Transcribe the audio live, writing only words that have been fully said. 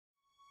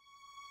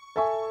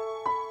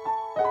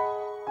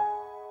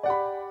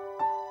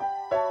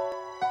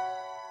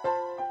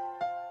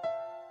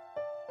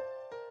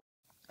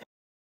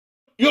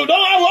You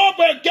don't have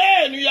hope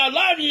again in your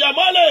life, in your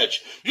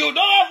marriage. You don't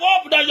have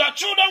hope that your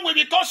children will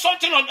become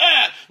something on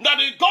earth. That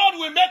God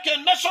will make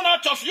a nation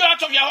out of you,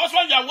 out of your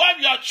husband, your wife,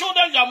 your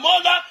children, your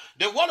mother.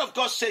 The word of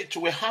God says it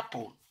will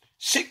happen.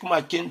 Seek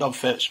my kingdom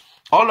first.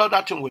 All of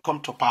that thing will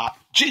come to pass.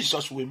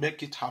 Jesus will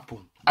make it happen.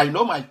 I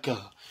know my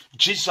God.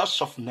 Jesus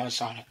of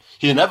Nazareth.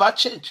 He never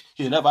changed.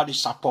 He never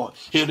disappointed.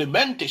 He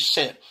remained the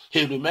same.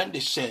 He remained the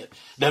same.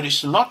 There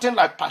is nothing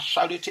like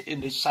partiality in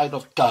the sight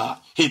of God.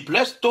 He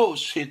blessed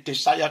those he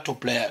desired to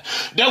bless.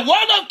 The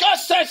word of God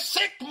says,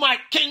 seek my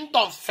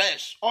kingdom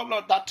first. All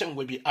of that thing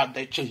will be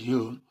added to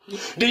you.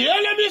 The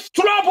enemies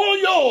trouble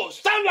you.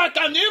 Stand like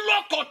an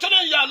evil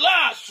controlling your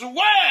life. Swear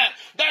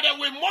that they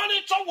will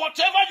monitor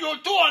whatever you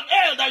do on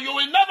earth, that you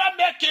will never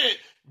make it.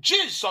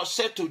 Jesus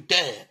said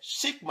today,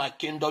 seek my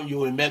kingdom, you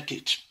will make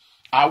it.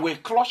 I will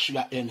crush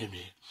your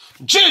enemy.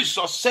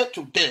 Jesus said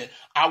today,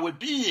 I will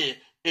be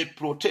a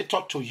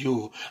protector to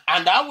you,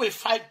 and I will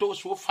fight those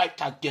who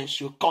fight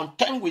against you,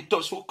 contend with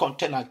those who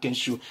contend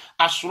against you,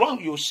 as long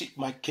you seek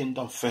my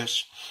kingdom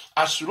first.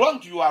 As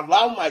long you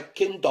allow my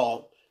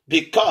kingdom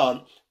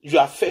become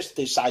your first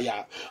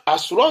desire,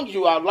 as long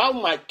you allow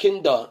my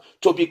kingdom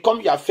to become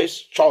your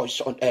first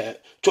choice on earth,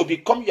 to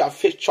become your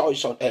first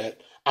choice on earth,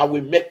 I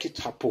will make it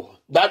happen.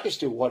 That is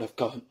the word of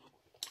God.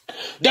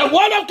 The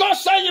word of God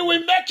says you will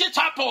make it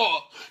happen.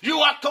 You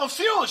are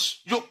confused.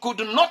 You could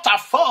not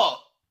afford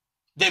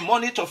the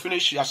money to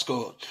finish your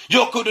school.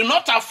 You could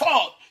not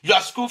afford your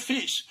school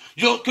fees.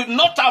 You could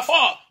not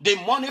afford the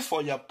money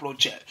for your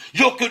project.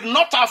 You could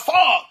not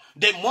afford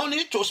the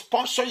money to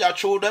sponsor your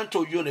children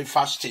to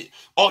university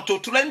or to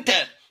train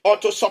them or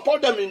to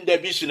support them in their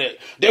business.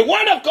 The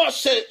word of God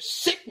says,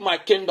 seek my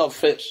kingdom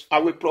first. I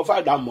will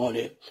provide that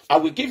money. I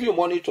will give you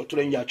money to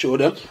train your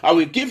children. I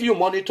will give you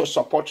money to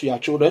support your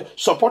children,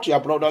 support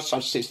your brothers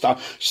and sisters.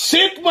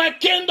 Seek my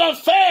kingdom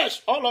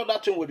first. All of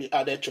that thing will be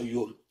added to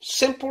you.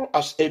 Simple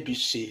as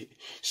ABC.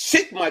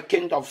 Seek my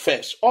kingdom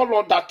first. All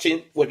of that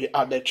thing will be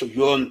added to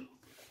you.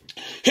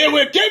 He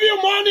will give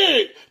you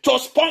money to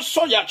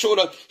sponsor your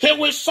children. He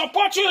will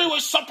support you. He will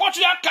support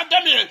your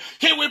academy.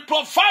 He will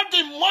provide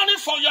the money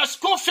for your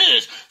school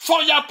fees,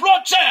 for your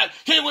project.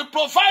 He will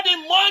provide the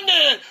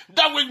money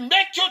that will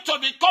make you to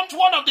become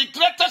one of the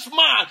greatest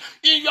men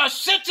in your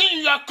city,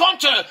 in your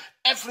country,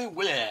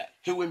 everywhere.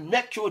 He will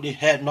make you the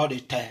head, not the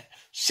tail.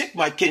 Seek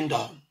my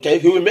kingdom. Okay,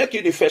 he will make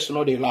you the first,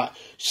 not the last.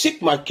 Seek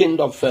my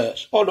kingdom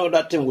first. All of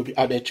that thing will be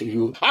added to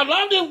you.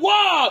 Allow the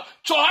world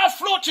to have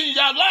fruit in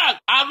your life.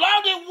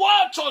 Allow the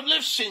world to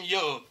live in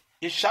you.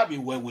 It shall be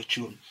well with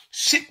you.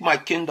 Seek my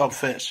kingdom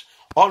first.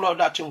 All of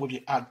that thing will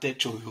be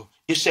added to you.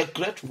 It's a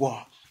great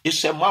word.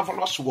 It's a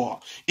marvelous word.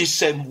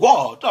 It's a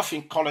word of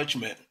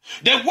encouragement.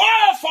 The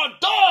word for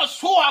those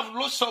who have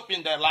lost hope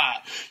in their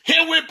life. He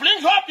will bring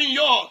hope in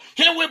you.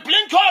 He will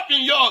bring hope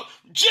in you.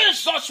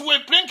 Jesus will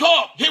bring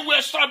hope. He will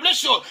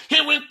establish you.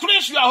 He will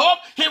increase your hope.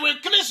 He will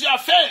increase your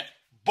faith.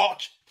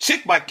 But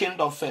seek my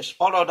kingdom first.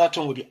 All of that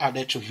will be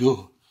added to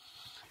you.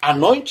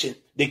 Anointing,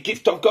 the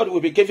gift of God will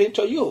be given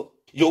to you.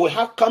 You will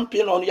have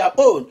campaign on your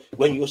own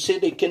when you see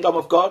the kingdom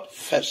of God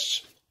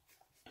first.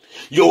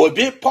 You will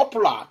be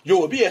popular. You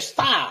will be a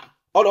star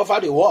all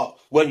over the world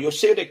when you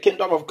see the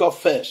kingdom of God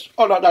first.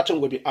 All of that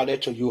will be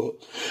added to you.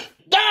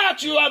 That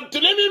you have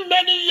dreamed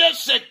many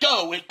years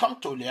ago will come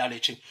to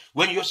reality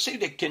when you see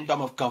the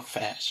kingdom of God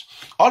first.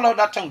 All of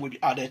that will be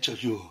added to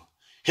you.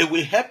 He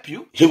will help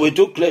you. He will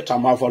do great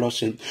and marvelous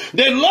things.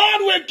 The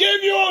Lord will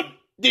give you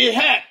the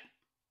help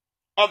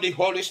of the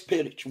Holy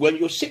Spirit when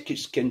you seek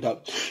his kingdom.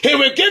 He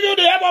will give you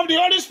the help of the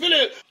Holy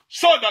Spirit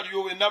so that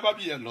you will never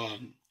be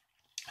alone.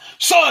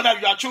 So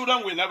that your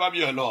children will never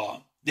be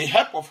alone. The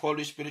help of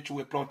Holy Spirit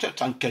will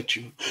protect and catch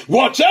you.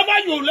 Whatever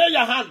you lay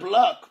your hand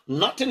block,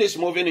 nothing is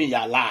moving in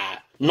your life.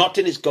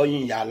 Nothing is going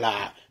in your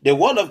life. The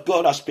word of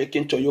God is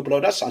speaking to you,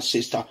 brothers and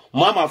sisters.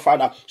 Mama,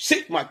 father,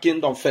 seek my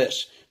kingdom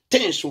first.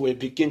 Things will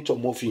begin to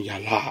move in your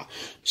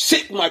life.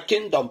 Seek my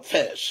kingdom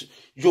first.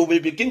 You will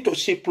begin to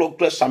see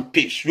progress and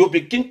peace. You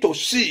begin to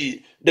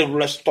see the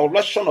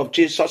restoration of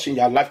Jesus in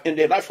your life, in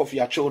the life of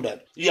your children.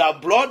 Your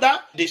brother,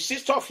 the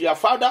sister of your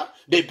father,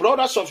 the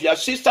brothers of your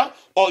sister,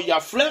 or your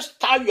friends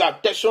tie your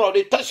attention or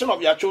the attention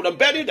of your children,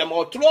 bury them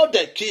or throw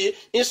the key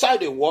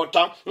inside the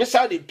water,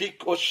 inside the big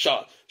ocean.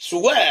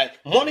 Swear,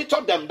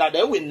 monitor them that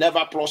they will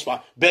never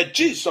prosper. But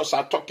Jesus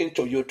are talking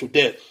to you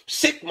today.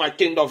 Seek my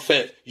kingdom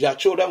first. Your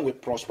children will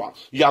prosper.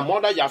 Your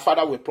mother, your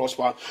father will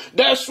prosper.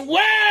 They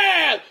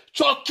swear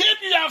to keep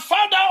your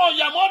father or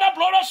your mother,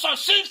 brothers and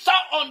sisters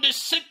on the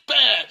sick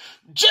bed.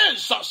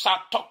 Jesus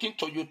are talking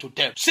to you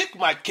today. Seek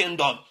my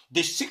kingdom.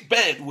 The sick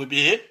bed will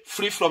be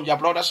free from your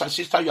brothers and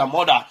sisters, your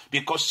mother,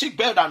 because sick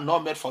bed are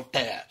not made for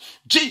death.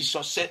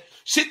 Jesus said,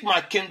 seek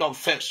my kingdom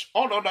first.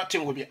 All other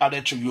things will be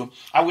added to you.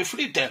 I will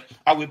free them.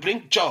 I will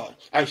bring joy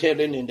and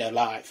healing in their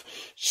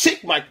life.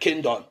 Seek my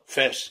kingdom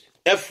first.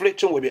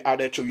 Everything will be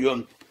added to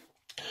you.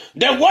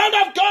 The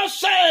word of God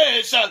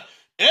says,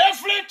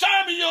 every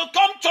time you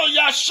come to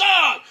your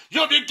shop,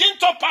 you begin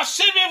to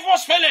perceive evil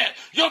spirit.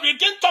 You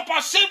begin to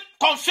perceive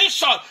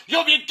confusion.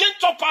 You begin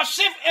to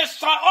perceive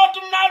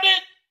extraordinary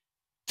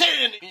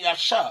stain in your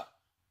shirt,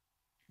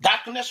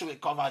 darkness will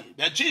cover you.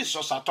 But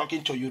Jesus are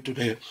talking to you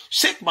today.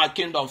 Seek my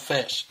kingdom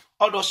first.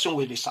 All those things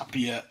will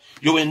disappear.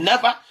 You will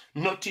never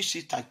notice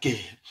it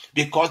again,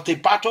 because the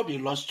battle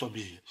belongs to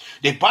me.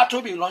 The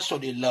battle belongs to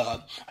the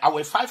Lord. I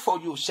will fight for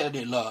you, said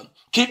the Lord.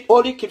 Keep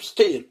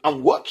still,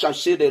 and watch and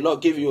see the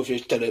Lord give you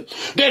victory.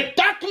 The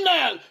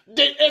darkness,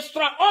 the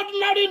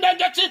extraordinary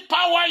negative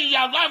power in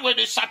your life will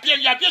disappear.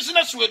 Your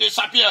business will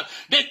disappear.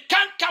 The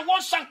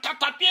cankerworms and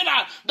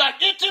caterpillar that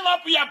eating up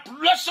your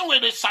blessing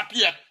will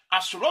disappear.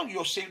 As long as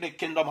you seek the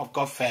kingdom of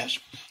God first,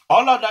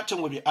 all of that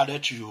thing will be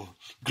added to you.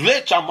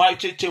 Great and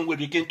mighty thing will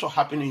begin to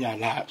happen in your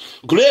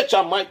life. Great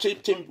and mighty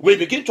thing will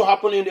begin to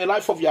happen in the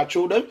life of your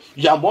children,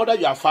 your mother,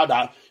 your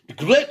father.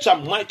 Great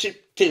and mighty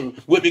thing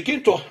will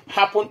begin to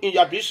happen in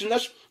your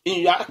business,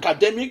 in your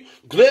academic.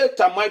 Great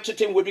and mighty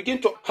thing will begin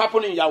to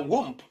happen in your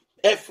womb.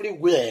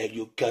 Everywhere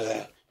you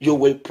go, you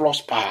will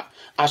prosper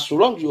as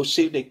long as you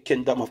see the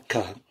kingdom of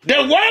God.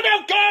 The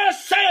word of God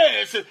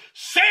says,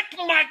 seek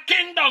my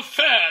kingdom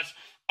first.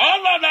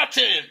 All of that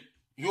thing,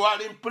 you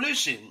are in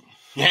prison.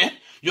 Yeah?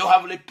 You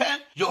have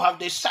repented. You have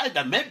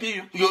decided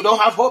maybe you don't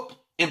have hope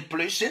in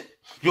prison.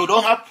 You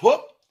don't have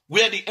hope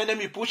where the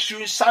enemy puts you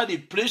inside the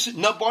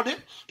prison. Nobody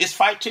is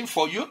fighting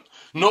for you.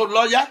 No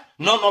lawyer,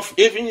 none of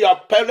even your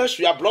parents,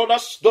 your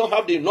brothers don't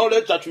have the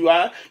knowledge that you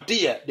are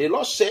there. The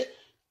Lord said,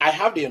 I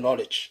have the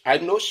knowledge. I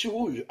know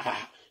who you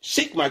are.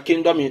 Seek my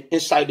kingdom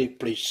inside the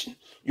prison.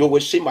 You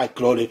will see my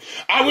glory.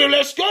 I will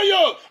rescue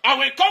you. I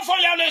will come for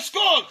your rescue.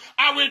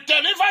 I will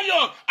deliver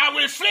you. I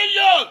will free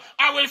you.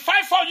 I will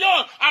fight for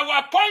you. I will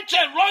appoint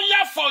a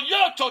lawyer for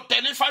you to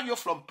deliver you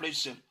from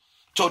prison.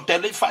 To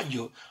deliver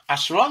you.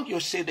 As long as you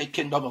see the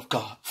kingdom of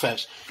God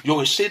first, you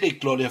will see the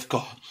glory of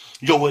God.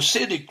 You will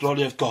see the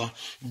glory of God.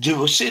 You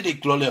will see the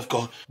glory of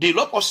God. The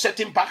Lord of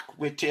setting back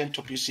will tear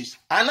into pieces.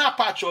 And our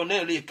part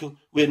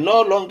will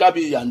no longer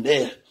be your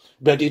name,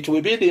 but it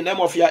will be the name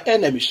of your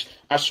enemies,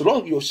 as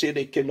long as you see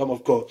the kingdom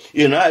of God.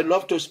 You know, I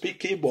love to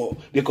speak Igbo,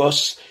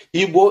 because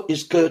Igbo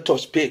is good to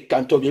speak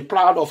and to be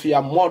proud of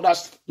your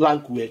mother's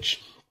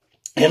language.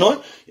 You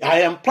know,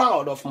 I am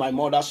proud of my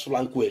mother's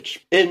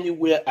language.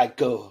 Anywhere I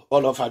go,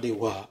 all over the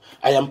world,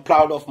 I am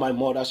proud of my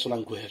mother's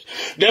language.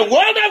 The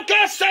word of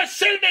God says,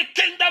 seek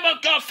the kingdom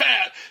of God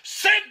first.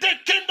 Seek the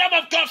kingdom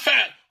of God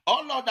first.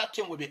 All of that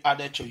thing will be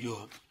added to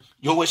you.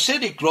 You will see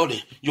the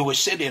glory. You will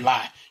see the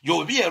light. You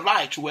will be a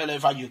light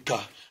wherever you go.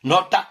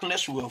 No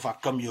darkness will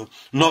overcome you.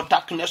 No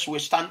darkness will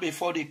stand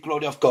before the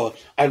glory of God.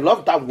 I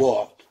love that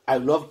word. I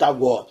love that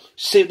word.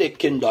 See the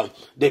kingdom.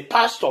 The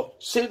pastor,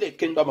 see the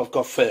kingdom of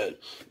God first.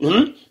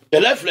 The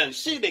reverend,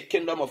 see the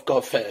kingdom of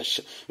God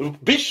first.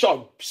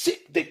 Bishop,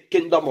 seek the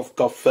kingdom of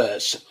God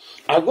first.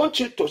 I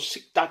want you to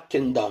seek that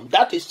kingdom.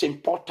 That is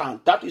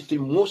important. That is the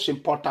most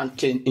important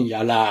thing in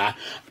your life.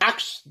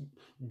 Ask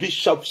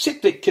Bishop,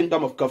 seek the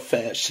kingdom of God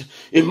first.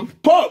 In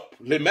Pope,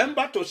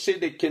 remember to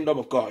seek the kingdom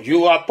of God.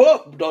 You are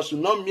Pope does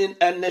not mean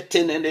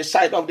anything in the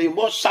sight of the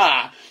Most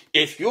High.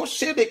 If you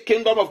see the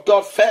kingdom of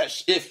God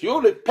first, if you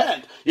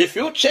repent, if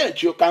you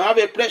change, you can have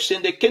a place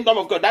in the kingdom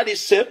of God. That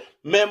is a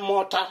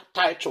memorta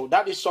title.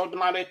 That is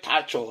ordinary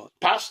title.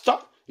 Pastor,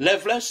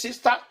 reverend,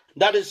 sister,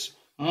 that is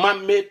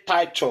man-made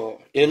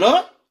title. You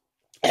know?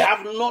 I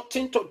have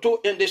nothing to do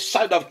in the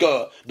sight of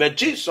God, but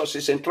Jesus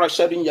is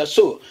interested in your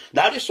soul.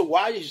 That is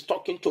why he's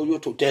talking to you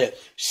today.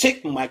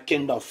 Seek my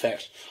kingdom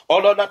first.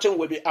 All other things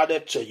will be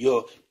added to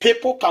you.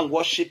 People can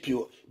worship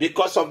you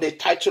because of the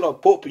title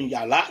of Pope in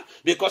your life,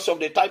 because of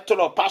the title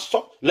of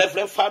Pastor,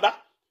 Reverend Father,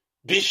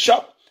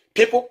 Bishop.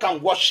 People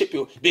can worship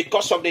you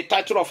because of the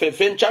title of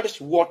evangelist,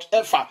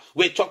 whatever.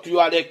 We talk, you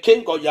are the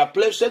king or you are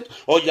president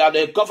or you are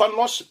the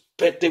governor,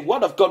 but the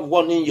word of God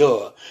warning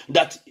you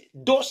that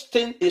those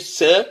things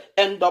is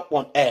end up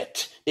on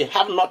earth. It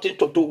have nothing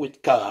to do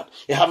with God.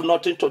 It have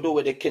nothing to do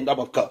with the kingdom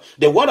of God.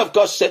 The word of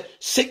God said,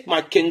 seek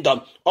my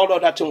kingdom. All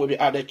of that thing will be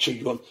added to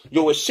you.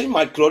 You will see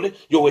my glory.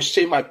 You will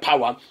see my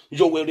power.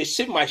 You will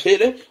receive my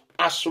healing.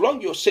 As long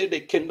as you see the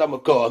kingdom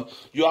of God,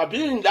 you have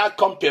been in that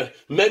company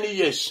many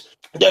years.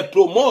 They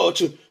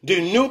promote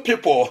the new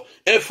people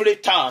every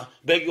time,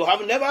 but you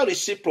have never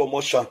received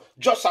promotion.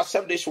 Just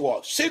accept this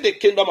word. See the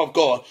kingdom of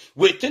God.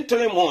 Within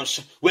 3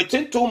 months,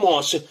 within 2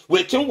 months,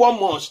 within 1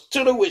 month,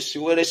 3 weeks,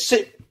 you will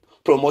receive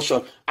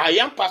promotion. I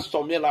am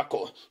Pastor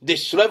Miracle, the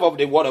slave of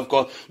the word of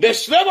God, the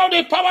slave of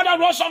the power that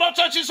rose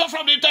on Jesus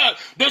from the dead,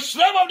 the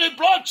slave of the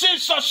blood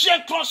Jesus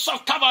shed cross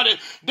of Calvary,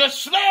 the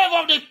slave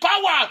of the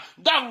power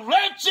that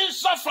raised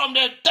Jesus from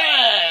the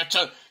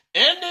dead.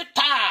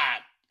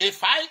 Anytime,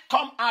 if I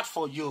come out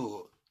for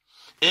you,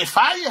 if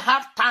I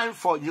have time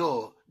for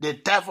you, the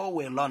devil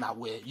will run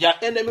away. Your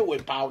enemy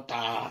will bow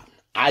down.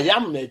 I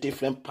am a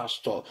different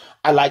pastor.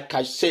 And like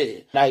I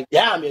say, I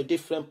am a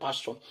different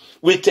pastor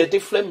with a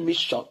different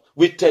mission,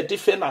 with a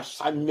different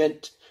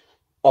assignment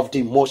of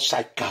the Most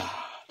High God.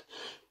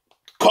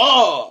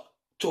 Call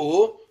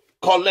to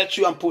collect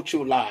you and put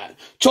you live.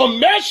 To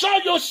make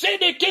sure you see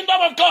the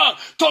kingdom of God.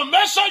 To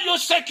make sure you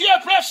secure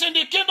a place in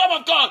the kingdom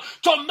of God.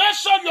 To make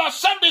sure you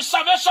accept the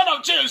salvation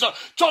of Jesus.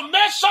 To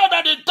make sure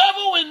that the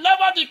devil will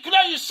never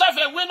declare himself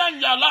a winner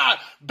in your life.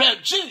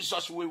 But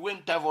Jesus will win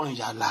devil in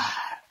your life.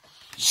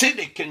 See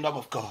the kingdom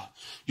of God.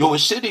 You will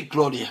see the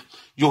glory.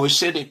 You will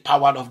see the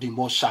power of the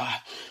Most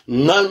High.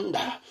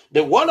 Nanda.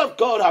 The word of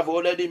God have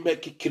already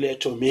made it clear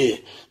to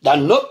me that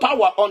no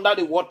power under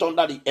the water,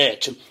 under the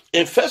earth.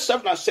 In first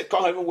heaven and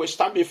second heaven will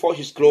stand before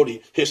his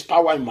glory, his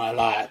power in my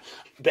life.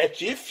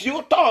 But if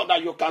you thought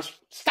that you can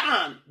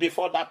stand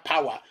before that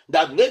power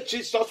that raised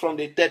Jesus from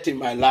the dead in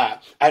my life,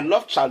 I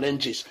love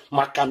challenges.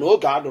 Makano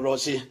God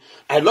Rosie.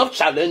 I love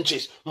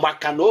challenges.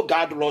 Makano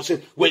God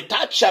Rosie.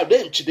 Without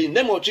challenge, the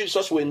name of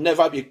Jesus will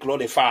never be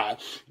glorified.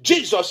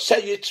 Jesus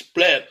said it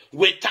plain.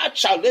 Without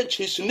challenge,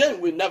 his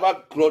name will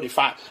never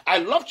glorify. I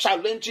love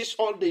challenges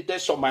all the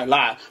days of my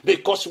life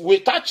because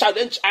without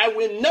challenge, I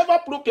will never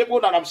prove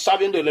people that I'm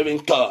serving the living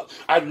God.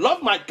 I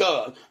love my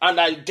God and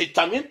I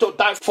determined to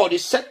die for the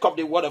sake of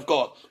the word of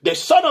God. The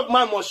Son of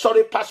Man must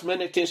surely pass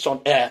many things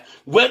on earth.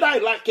 Whether I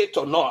like it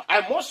or not,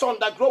 I must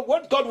undergo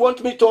what God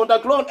wants me to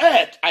undergo on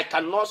earth. I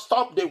cannot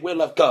stop the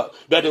will of God,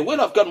 but the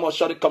will of God must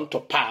surely come to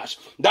pass.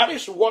 That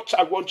is what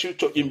I want you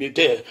to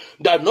imitate.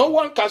 That no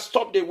one can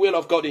stop the will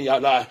of God in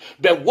your life,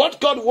 but what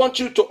God wants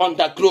you to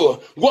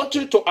undergo, wants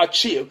you to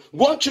achieve,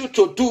 wants you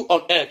to do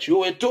on earth, you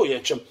will do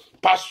it.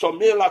 Pastor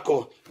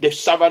Miracle, the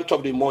servant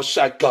of the Most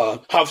High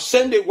God, have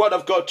sent the word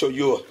of God to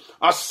you.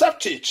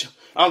 Accept it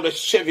and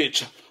receive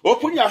it.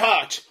 Open your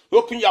heart,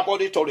 open your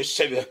body to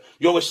receive it.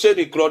 You will see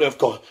the glory of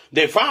God.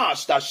 The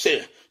verse that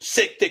says,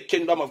 seek the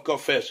kingdom of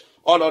God first.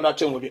 All other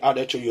things will be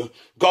added to you.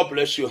 God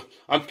bless you,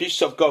 and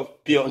peace of God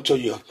be unto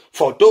you.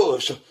 For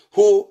those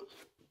who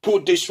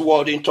put this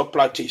word into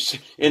practice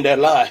in their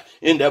life,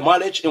 in their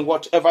marriage, in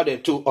whatever they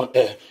do on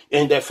earth,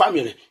 in their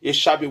family, it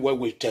shall be well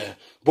with them,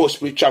 both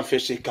spiritual and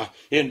physical.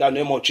 In the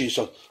name of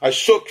Jesus, I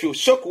soak you,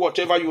 soak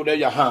whatever you lay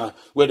your hand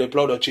with the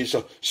blood of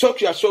Jesus. Soak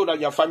your soul and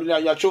your family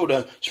and your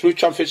children,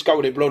 spiritual and physical,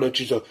 with the blood of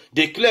Jesus.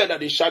 Declare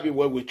that it shall be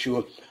well with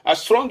you.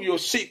 As long as you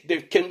seek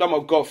the kingdom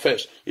of God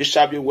first, it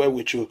shall be well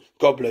with you.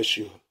 God bless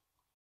you.